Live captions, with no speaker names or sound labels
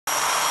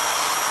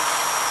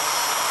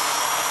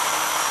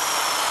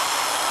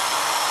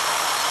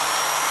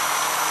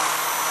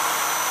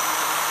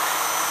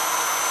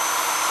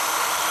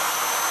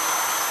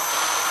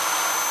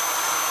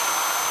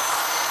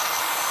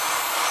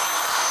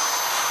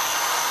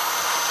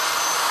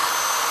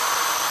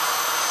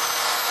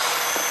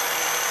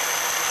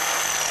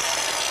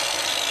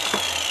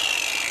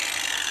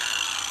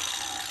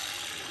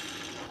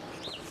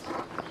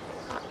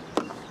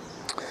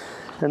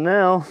And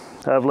now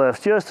I've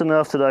left just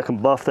enough that I can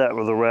buff that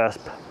with a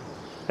rasp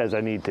as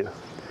I need to.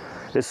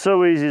 It's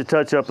so easy to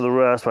touch up with a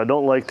rasp. I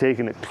don't like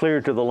taking it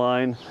clear to the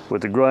line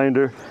with the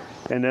grinder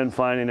and then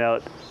finding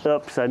out,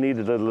 oops, I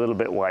needed it a little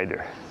bit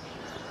wider.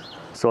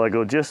 So I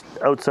go just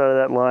outside of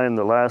that line.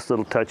 The last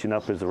little touching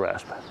up is the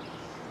rasp.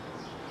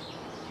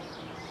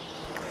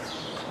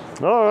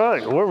 All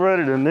right, we're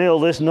ready to nail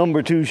this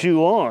number 2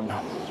 shoe on.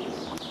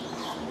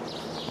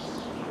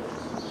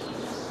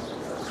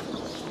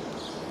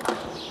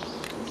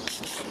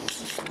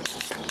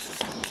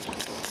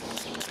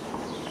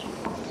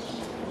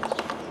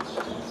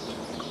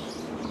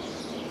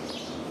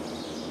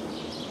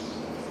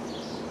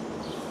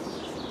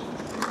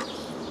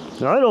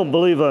 Now, I don't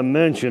believe I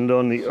mentioned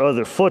on the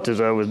other foot as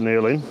I was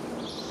nailing,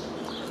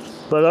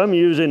 but I'm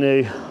using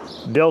a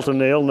Delta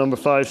nail, number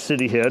 5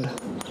 city head.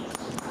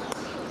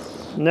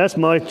 And that's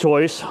my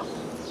choice.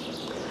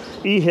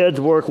 E-heads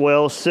work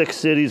well, 6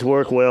 cities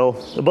work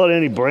well. About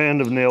any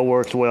brand of nail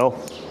works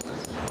well.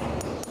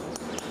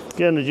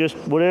 Again, just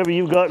whatever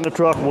you've got in the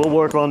truck will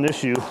work on this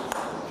shoe.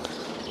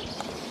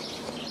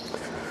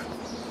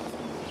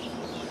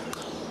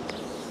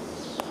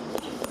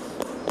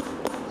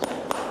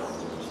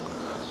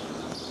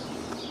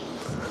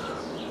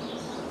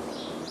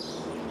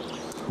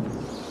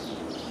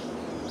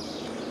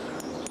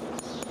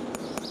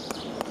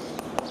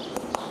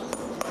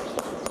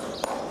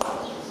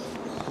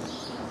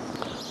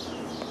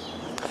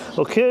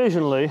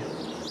 Occasionally,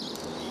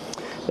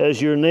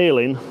 as you're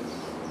nailing,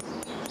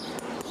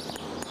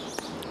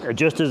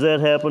 just as that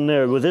happened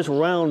there, with this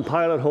round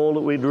pilot hole that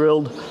we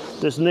drilled,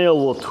 this nail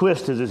will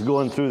twist as it's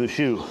going through the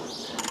shoe.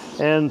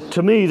 And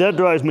to me, that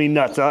drives me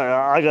nuts.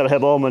 I gotta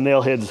have all my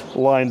nail heads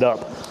lined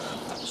up.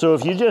 So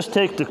if you just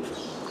take the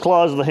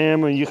claws of the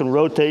hammer and you can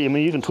rotate, I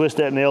mean, you can twist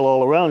that nail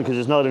all around because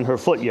it's not in her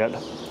foot yet.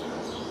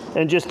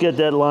 And just get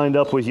that lined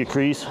up with your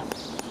crease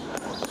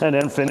and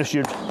then finish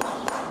your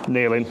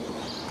nailing.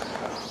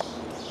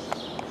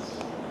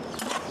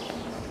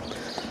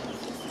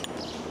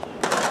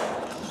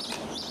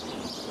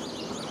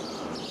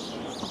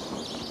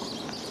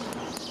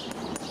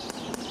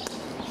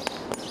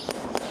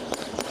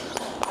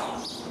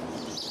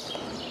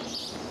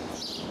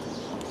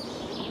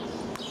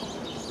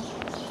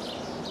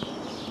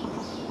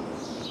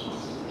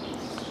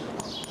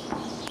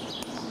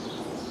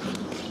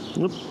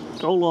 Oop,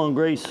 hold on,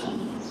 Grace.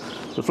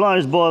 The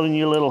fly's bothering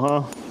you a little,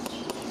 huh?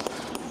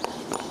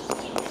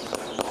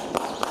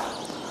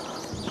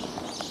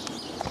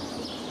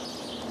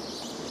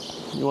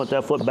 You want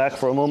that foot back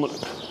for a moment?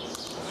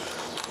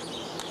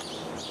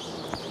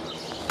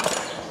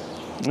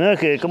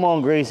 Okay, come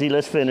on, Gracie,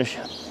 let's finish.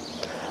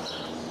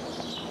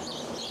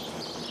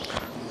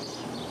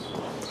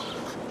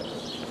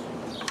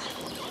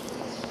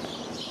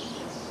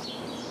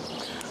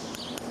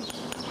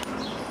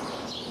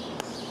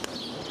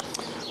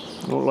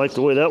 I don't like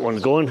the way that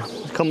one's going.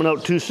 It's coming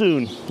out too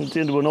soon. It's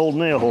into an old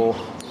nail hole.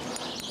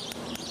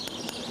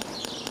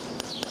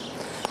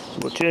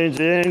 We'll change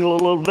the angle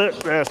a little bit.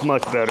 That's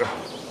much better.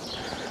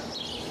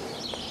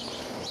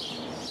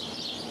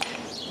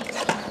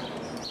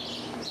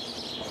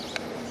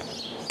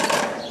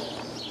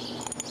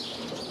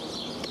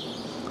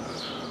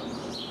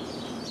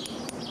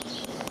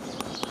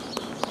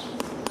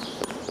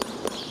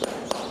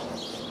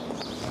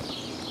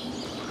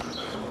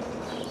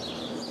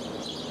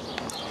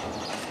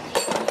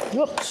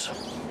 Whoops.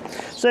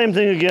 Same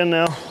thing again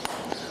now.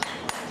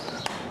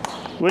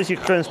 With your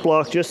crimps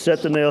block, just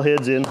set the nail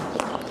heads in.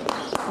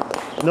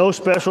 No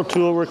special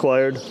tool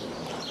required.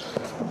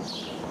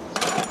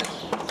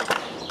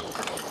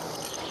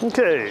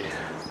 Okay.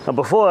 Now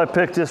before I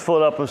pick this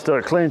foot up and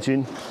start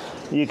clinching,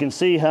 you can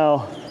see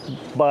how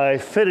by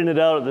fitting it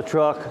out of the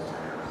truck,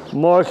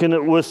 marking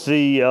it with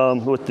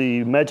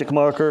the magic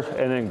marker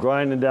and then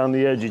grinding down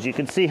the edges, you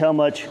can see how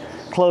much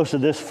closer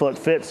this foot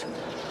fits.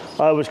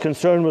 I was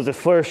concerned with the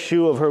first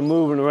shoe of her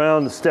moving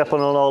around and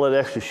stepping on all that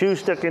extra shoe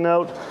sticking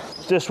out.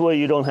 This way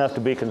you don't have to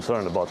be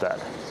concerned about that.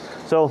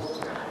 So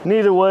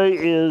neither way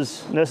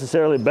is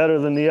necessarily better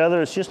than the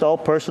other. It's just all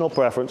personal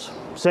preference.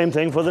 Same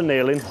thing for the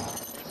nailing.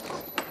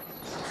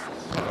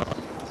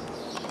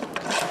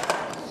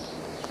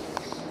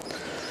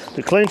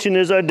 The clinching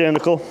is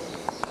identical.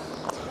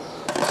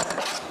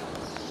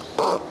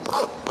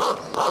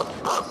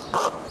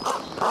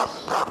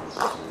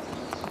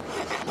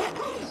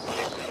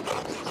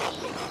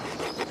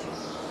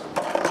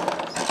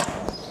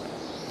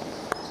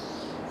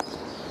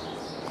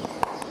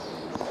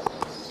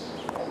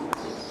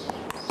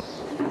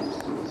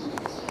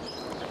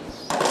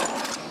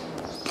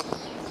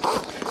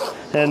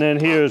 And then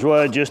here's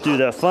where I just do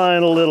that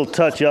final little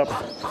touch up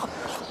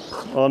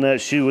on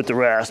that shoe with the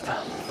rasp.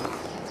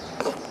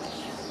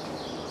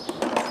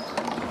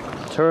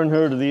 Turn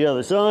her to the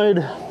other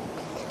side.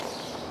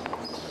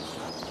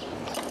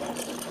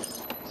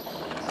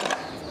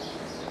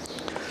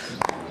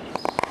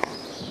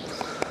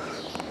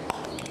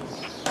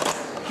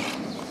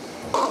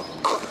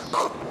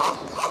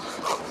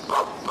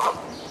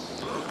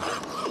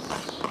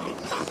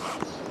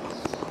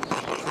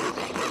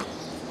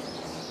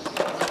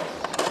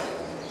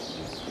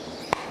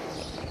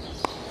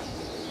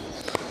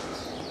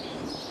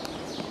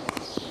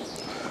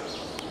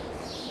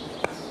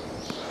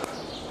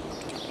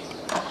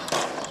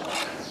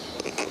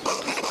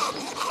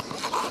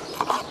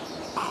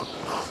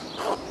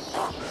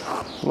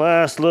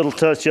 Last little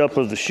touch up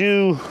of the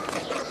shoe.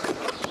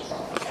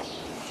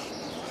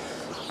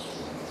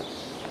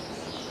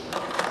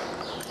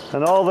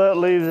 And all that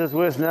leaves us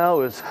with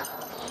now is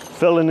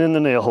filling in the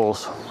nail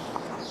holes.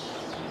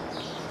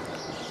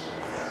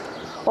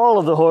 All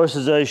of the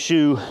horses I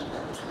shoe,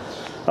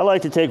 I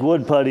like to take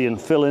wood putty and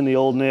fill in the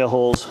old nail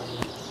holes.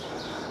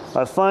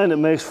 I find it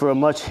makes for a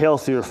much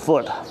healthier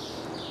foot.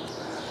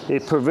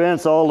 It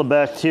prevents all the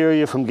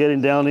bacteria from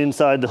getting down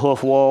inside the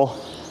hoof wall.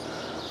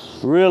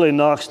 Really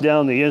knocks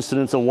down the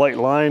incidence of white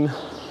line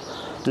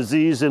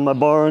disease in my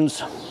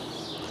barns.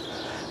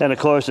 And of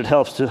course it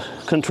helps to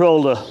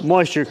control the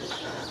moisture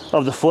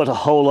of the foot a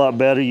whole lot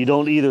better. You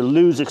don't either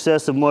lose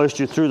excessive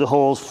moisture through the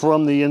holes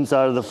from the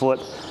inside of the foot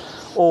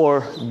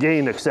or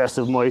gain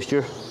excessive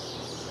moisture.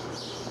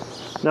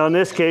 Now in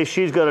this case,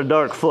 she's got a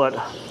dark foot.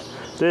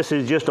 This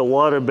is just a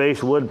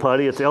water-based wood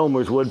putty. It's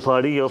Elmer's wood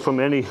putty, from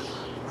any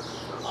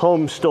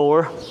home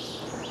store.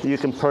 You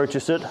can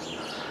purchase it.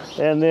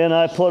 And then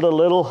I put a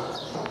little,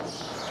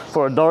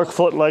 for a dark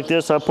foot like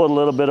this, I put a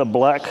little bit of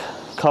black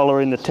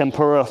color in the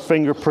tempera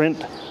finger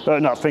paint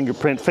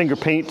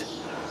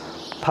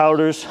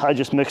powders. I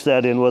just mix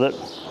that in with it.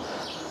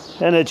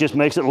 And it just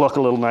makes it look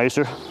a little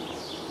nicer.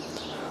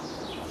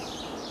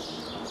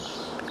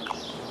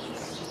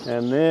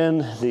 And then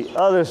the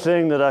other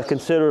thing that I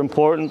consider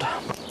important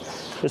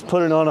is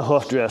putting on a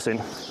hoof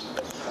dressing.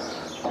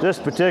 This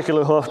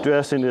particular hoof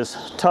dressing is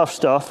Tough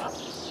Stuff.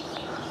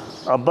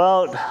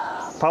 About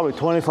probably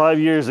 25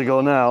 years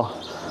ago now,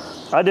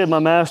 I did my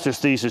master's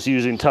thesis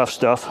using Tough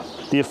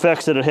Stuff, the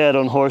effects that it had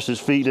on horses'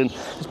 feet, and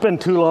it's been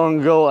too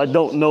long ago, I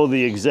don't know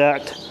the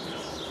exact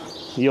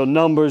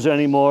numbers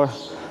anymore,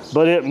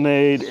 but it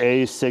made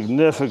a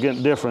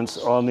significant difference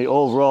on the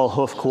overall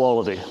hoof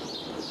quality.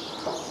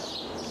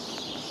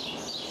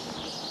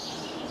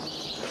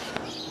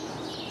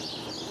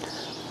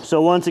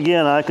 So once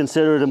again, I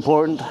consider it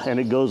important, and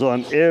it goes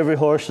on every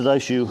horse that I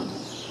shoe.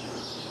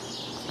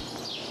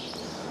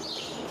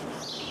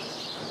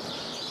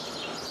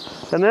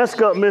 And that's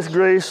got Miss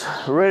Grace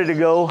ready to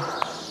go.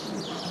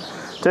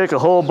 Take a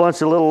whole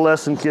bunch of little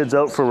lesson kids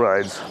out for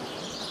rides.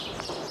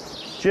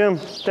 Jim,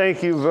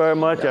 thank you very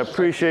much. I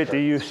appreciate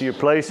the use of your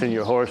place and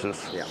your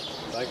horses. Yeah,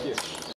 thank you.